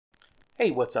Hey,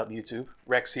 what's up YouTube?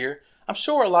 Rex here. I'm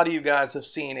sure a lot of you guys have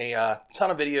seen a ton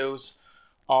of videos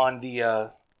on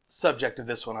the subject of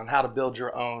this one, on how to build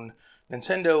your own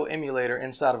Nintendo emulator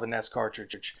inside of a NES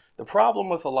cartridge. The problem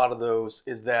with a lot of those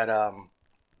is that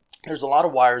there's a lot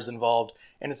of wires involved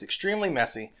and it's extremely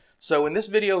messy. So in this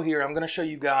video here, I'm going to show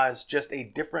you guys just a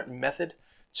different method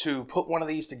to put one of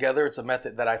these together. It's a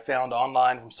method that I found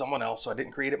online from someone else, so I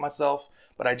didn't create it myself,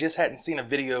 but I just hadn't seen a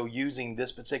video using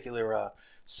this particular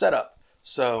setup.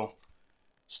 So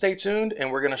stay tuned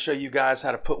and we're going to show you guys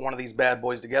how to put one of these bad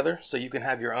boys together so you can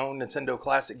have your own Nintendo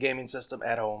Classic gaming system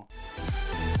at home.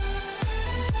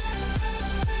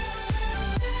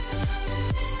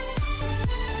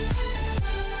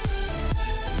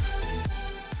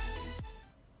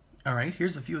 Alright,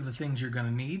 here's a few of the things you're going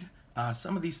to need.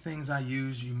 Some of these things I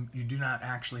use you do not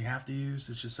actually have to use.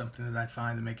 It's just something that I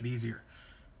find to make it easier.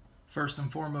 First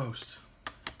and foremost,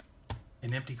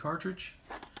 an empty cartridge,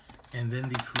 and then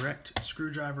the correct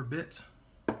screwdriver bit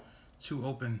to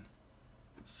open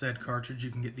said cartridge.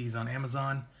 You can get these on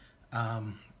Amazon.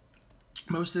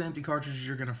 Most of the empty cartridges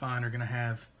you're going to find are going to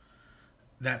have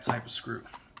that type of screw.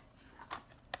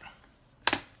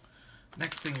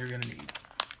 Next thing you're going to need,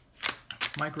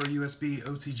 micro USB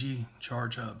OTG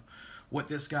charge hub. What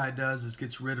this guy does is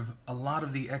gets rid of a lot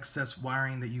of the excess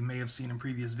wiring that you may have seen in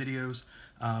previous videos.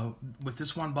 With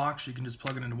this one box, you can just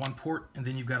plug it into one port and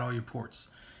then you've got all your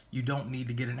ports. You don't need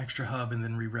to get an extra hub and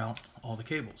then reroute all the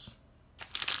cables.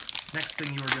 Next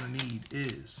thing you are going to need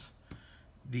is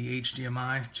the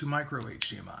HDMI to micro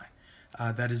HDMI.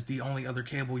 That is the only other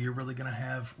cable you're really going to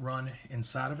have run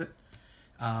inside of it.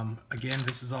 Again,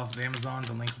 this is off of Amazon.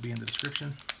 The link will be in the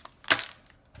description.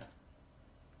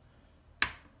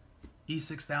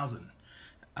 E6000.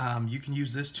 You can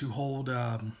use this to hold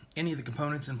any of the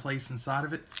components in place inside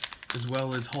of it, as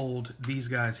well as hold these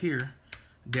guys here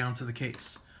down to the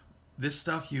case. This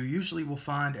stuff you usually will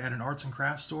find at an arts and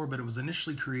crafts store, but it was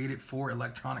initially created for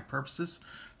electronic purposes,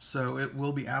 so it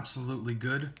will be absolutely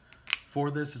good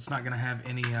for this. It's not going to have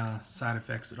any side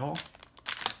effects at all.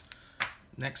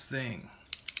 Next thing,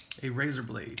 a razor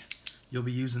blade. You'll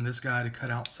be using this guy to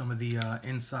cut out some of the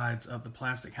insides of the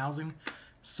plastic housing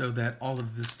so that all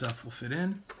of this stuff will fit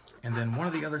in. And then one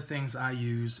of the other things I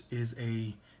use is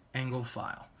a angle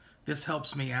file. This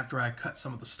helps me, after I cut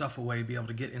some of the stuff away, be able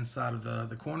to get inside of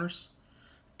the corners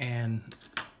and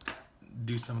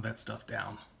do some of that stuff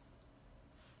down.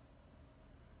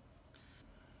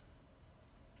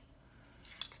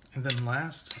 And then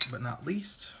last but not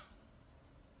least,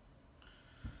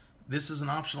 this is an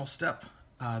optional step.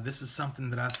 This is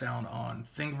something that I found on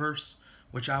Thingiverse,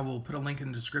 which I will put a link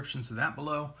in the description to that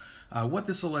below. What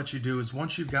this will let you do is,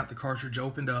 once you've got the cartridge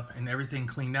opened up and everything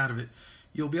cleaned out of it,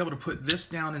 you'll be able to put this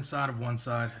down inside of one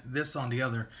side, this on the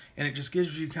other, and it just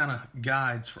gives you kind of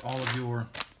guides for all of your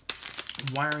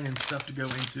wiring and stuff to go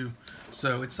into.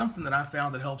 So it's something that I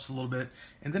found that helps a little bit,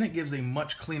 and then it gives a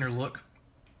much cleaner look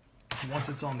once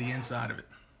it's on the inside of it.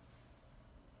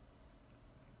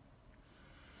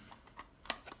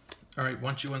 Alright,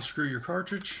 once you unscrew your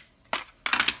cartridge,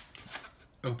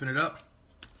 open it up,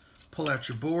 pull out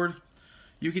your board.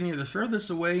 You can either throw this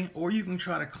away or you can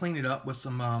try to clean it up with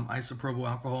some isopropyl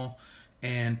alcohol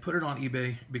and put it on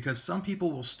eBay, because some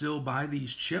people will still buy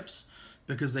these chips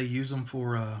because they use them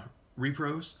for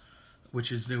repros,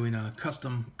 which is doing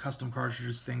custom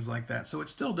cartridges, things like that. So it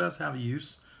still does have a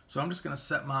use. So I'm just going to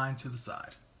set mine to the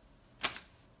side.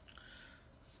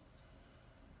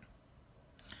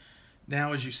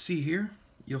 Now, as you see here,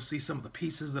 you'll see some of the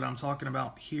pieces that I'm talking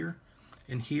about here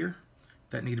and here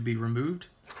that need to be removed.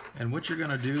 And what you're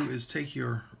going to do is take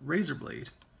your razor blade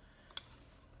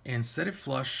and set it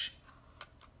flush.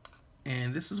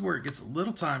 And this is where it gets a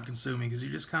little time consuming, because you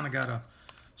just kind of got to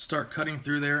start cutting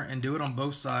through there and do it on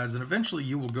both sides. And eventually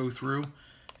you will go through.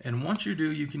 And once you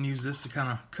do, you can use this to kind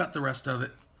of cut the rest of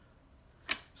it.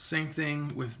 Same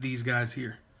thing with these guys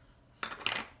here.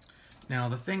 Now,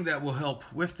 the thing that will help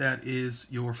with that is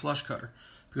your flush cutter,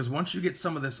 because once you get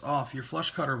some of this off, your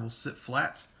flush cutter will sit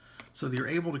flat, so that you're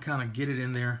able to kind of get it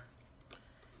in there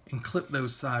and clip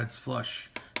those sides flush.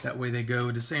 That way they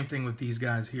go. The same thing with these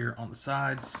guys here on the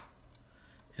sides,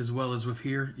 as well as with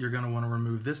here. You're going to want to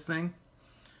remove this thing,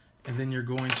 and then you're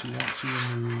going to want to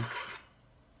remove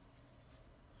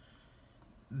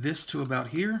this to about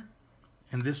here,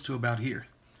 and this to about here.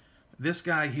 This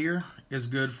guy here is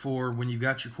good for when you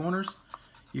got your corners.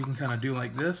 You can kind of do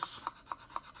like this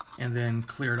and then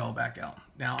clear it all back out.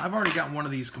 Now, I've already got one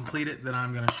of these completed that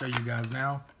I'm going to show you guys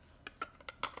now.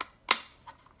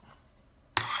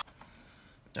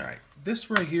 Alright, this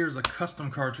right here is a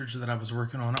custom cartridge that I was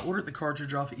working on. I ordered the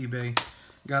cartridge off of eBay.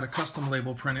 got a custom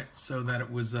label printed so that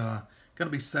it was going to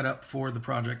be set up for the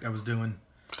project I was doing.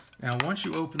 Now once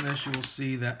you open this, you will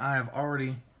see that I have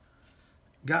already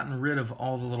gotten rid of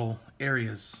all the little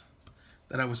areas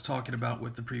that I was talking about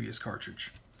with the previous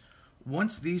cartridge.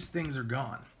 Once these things are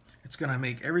gone, it's going to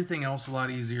make everything else a lot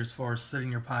easier as far as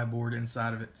setting your Pi board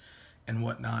inside of it and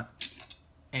whatnot.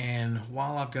 And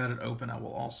while I've got it open, I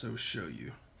will also show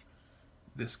you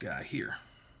this guy here.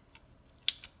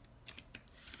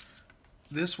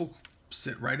 This will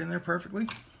sit right in there perfectly.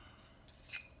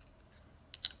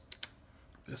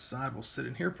 This side will sit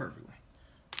in here perfectly.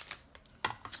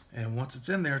 And once it's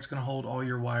in there, it's going to hold all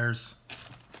your wires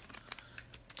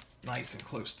nice and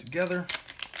close together.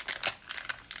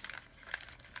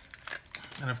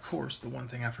 And of course, the one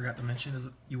thing I forgot to mention is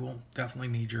that you will definitely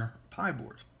need your Pi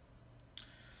board.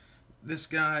 This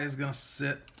guy is going to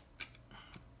sit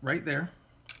right there.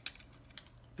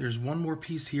 There's one more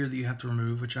piece here that you have to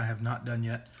remove, which I have not done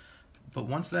yet. But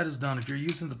once that is done, if you're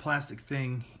using the plastic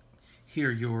thing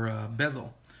here, your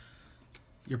bezel,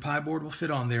 your Pi board will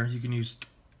fit on there. You can use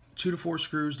 2 to 4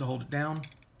 screws to hold it down.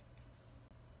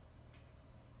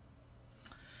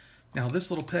 Now this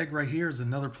little peg right here is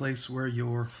another place where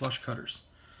your flush cutters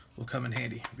will come in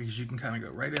handy, because you can kind of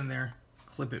go right in there,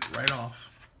 clip it right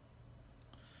off,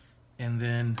 and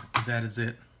then that is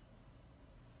it.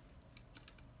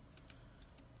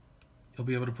 You'll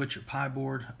be able to put your Pi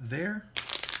board there.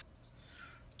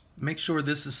 Make sure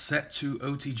this is set to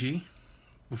OTG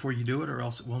before you do it, or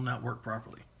else it will not work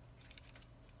properly.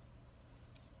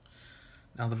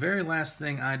 Now the very last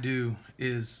thing I do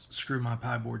is screw my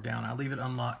Pi board down. I leave it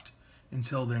unlocked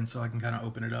until then so I can kind of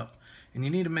open it up. And you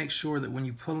need to make sure that when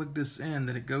you plug this in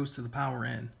that it goes to the power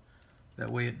in. That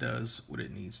way it does what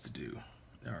it needs to do.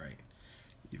 Alright,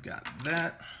 you've got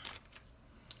that.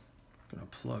 I'm going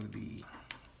to plug the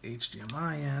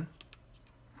HDMI in.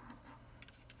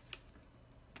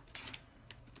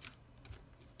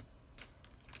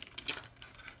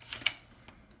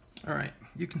 Alright,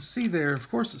 you can see there, of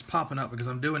course it's popping up because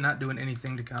I'm not doing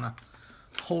anything to kind of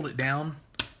hold it down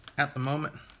at the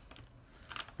moment.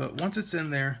 But once it's in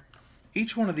there,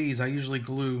 each one of these I usually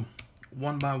glue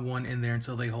one by one in there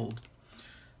until they hold.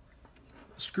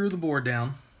 Screw the board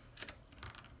down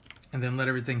and then let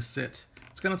everything sit.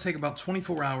 It's going to take about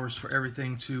 24 hours for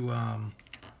everything to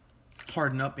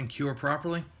harden up and cure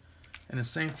properly. And the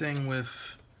same thing with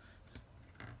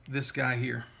this guy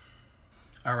here.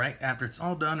 Alright, after it's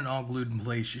all done and all glued in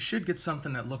place, you should get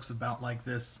something that looks about like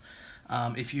this.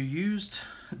 If you used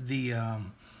the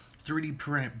 3D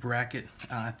printed bracket,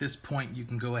 at this point you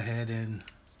can go ahead and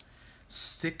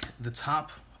stick the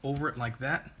top over it like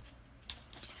that,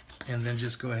 and then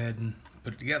just go ahead and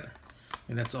put it together.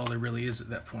 And that's all there really is at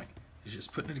that point, is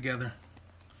just putting it together.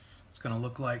 It's going to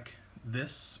look like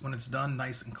this when it's done,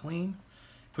 nice and clean.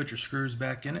 Put your screws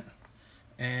back in it,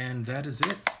 and that is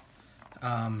it.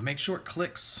 Make sure it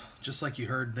clicks just like you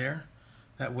heard there.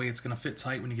 That way it's going to fit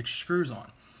tight when you get your screws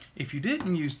on. If you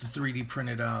didn't use the 3D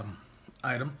printed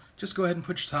item, just go ahead and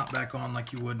put your top back on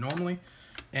like you would normally,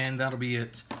 and that'll be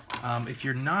it. If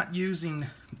you're not using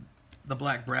the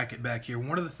black bracket back here,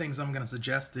 one of the things I'm going to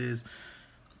suggest is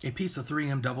a piece of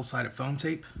 3M double-sided foam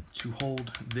tape to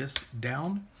hold this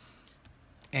down.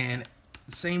 And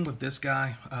same with this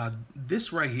guy.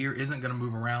 This right here isn't going to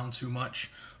move around too much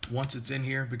once it's in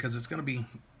here because it's going to be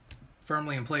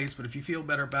firmly in place. But if you feel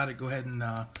better about it, go ahead and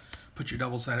put your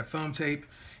double-sided foam tape.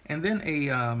 And then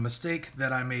a mistake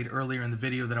that I made earlier in the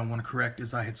video that I want to correct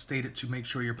is I had stated to make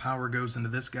sure your power goes into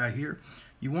this guy here.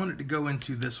 You want it to go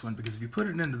into this one, because if you put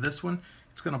it into this one,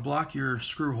 it's going to block your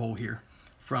screw hole here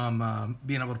from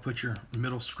being able to put your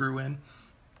middle screw in,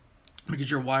 because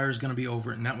your wire is going to be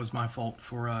over it, and that was my fault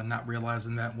for not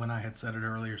realizing that when I had said it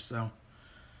earlier. So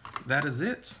that is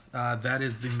it. That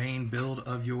is the main build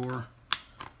of your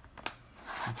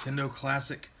Nintendo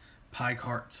Classic Pi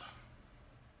cart.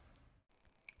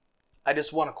 I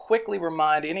just want to quickly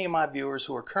remind any of my viewers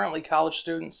who are currently college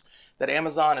students that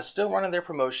Amazon is still running their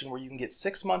promotion where you can get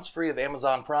 6 months free of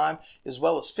Amazon Prime, as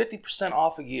well as 50%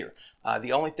 off a year.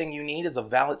 The only thing you need is a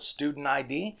valid student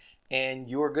ID, and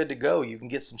you're good to go. You can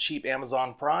get some cheap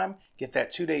Amazon Prime, get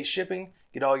that 2-day shipping,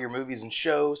 get all your movies and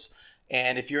shows.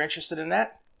 And if you're interested in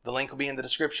that, the link will be in the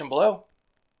description below.